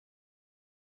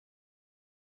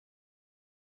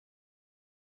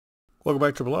Welcome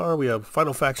back to Triple R. We have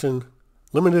Final Faction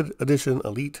Limited Edition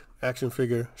Elite Action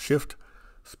Figure Shift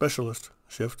Specialist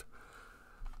Shift.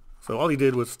 So all he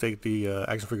did was take the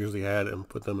action figures he had and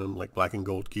put them in like black and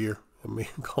gold gear and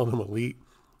call them Elite.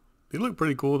 They look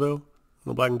pretty cool though, in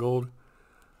the black and gold.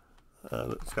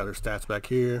 It's got her stats back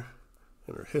here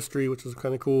and her history, which is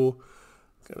kind of cool.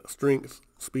 Got strength,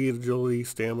 speed, agility,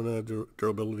 stamina,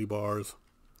 durability bars.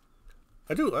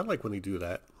 I like when they do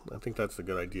that. I think that's a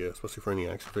good idea, especially for any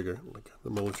action figure, like the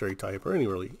military type or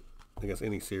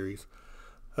any series.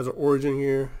 Has an origin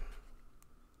here.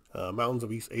 Mountains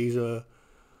of East Asia.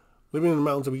 Living in the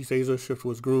mountains of East Asia, Shift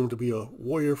was groomed to be a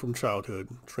warrior from childhood,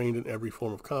 trained in every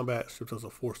form of combat. Shift has a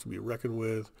force to be reckoned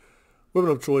with.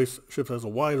 Weapon of choice, Shift has a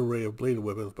wide array of bladed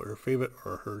weapons, but her favorite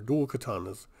are her dual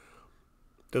katanas.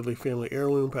 Deadly family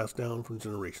heirloom passed down from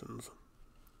generations.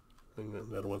 And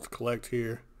another one's collect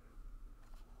here.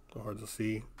 Hard to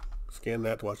see. Scan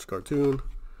that to watch the cartoon.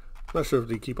 Not sure if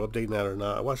they keep updating that or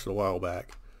not. I watched it a while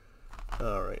back.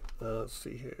 Alright, let's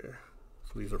see here.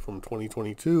 So these are from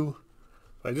 2022.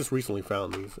 I just recently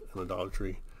found these in a Dollar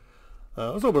Tree.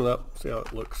 Let's open it up, see how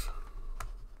it looks.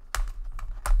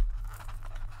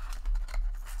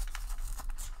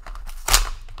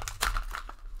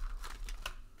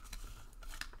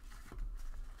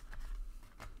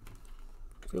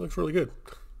 It looks really good.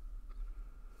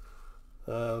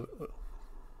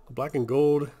 Black and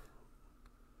gold.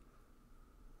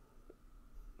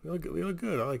 They look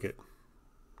good. I like it.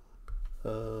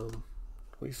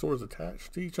 These swords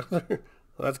attached to each other.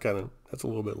 Well, that's a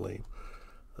little bit lame.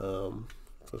 So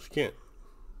she can't.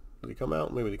 Did they come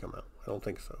out? Maybe they come out. I don't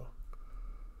think so.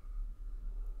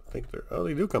 I think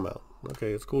they do come out.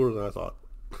 Okay, it's cooler than I thought.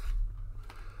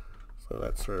 So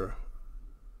that's her.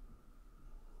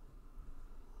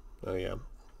 Oh yeah,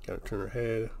 gotta turn her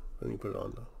head. Then you put it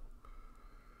on the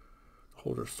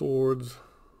hold her swords.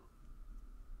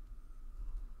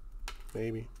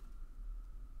 Maybe.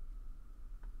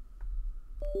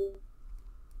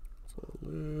 It's a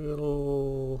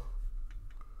little,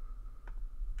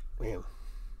 man,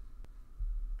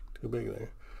 too big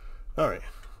there. Alright,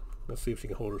 let's see if she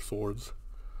can hold her swords.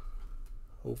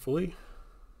 Hopefully.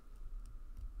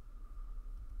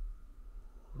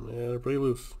 Yeah, they're pretty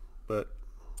loose, but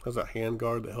has a hand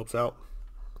guard that helps out.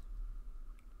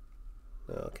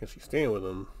 Now, can she stand with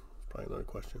them? Probably another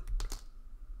question.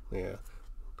 Yeah.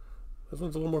 This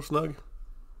one's a little more snug.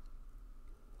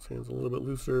 This hand's a little bit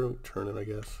looser. Turn it, I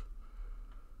guess.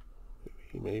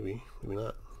 Maybe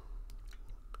not.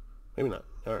 Maybe not.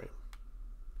 Alright.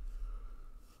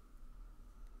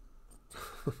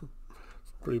 Some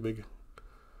pretty big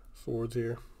swords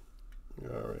here.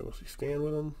 Alright, will she stand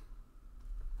with them?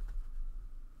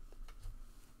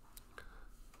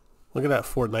 Look at that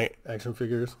Fortnite action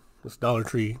figures. This Dollar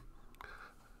Tree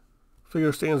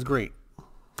figure stands great.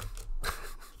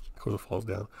 Of course it falls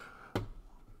down.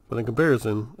 But in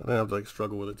comparison, I don't have to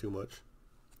struggle with it too much.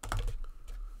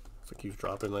 So it keeps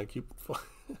dropping, I keep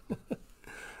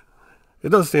it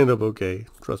does stand up okay,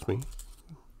 trust me.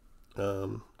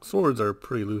 Swords are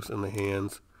pretty loose in the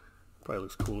hands. Probably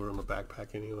looks cooler on the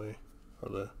backpack anyway. Or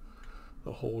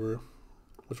the holder.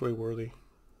 Which way were they?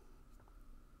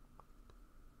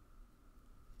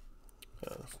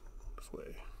 This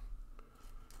way.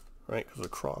 Right, because they're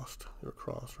crossed. They're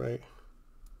crossed, right?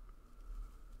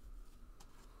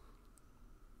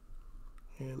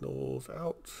 Handles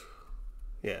out.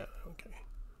 Yeah, okay.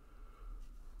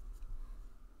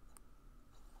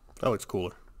 That looks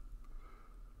cooler.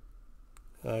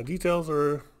 Details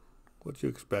are what you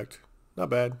expect.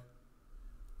 Not bad.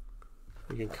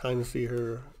 You can kind of see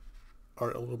her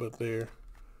art a little bit there.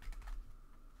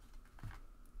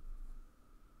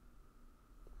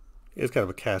 It's kind of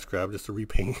a cash grab just to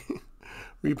repaint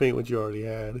repaint what you already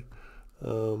had.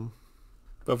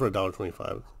 But for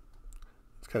 $1.25,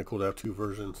 it's kind of cool to have two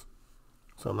versions.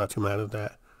 So I'm not too mad at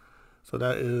that. So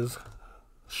that is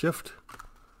Shift,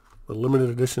 the limited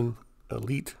edition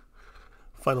Elite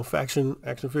Final Faction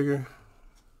action figure.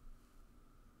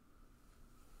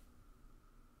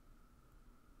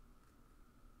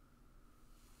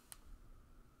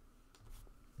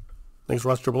 Thanks for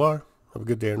watching Triple R. Have a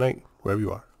good day or night, wherever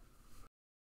you are.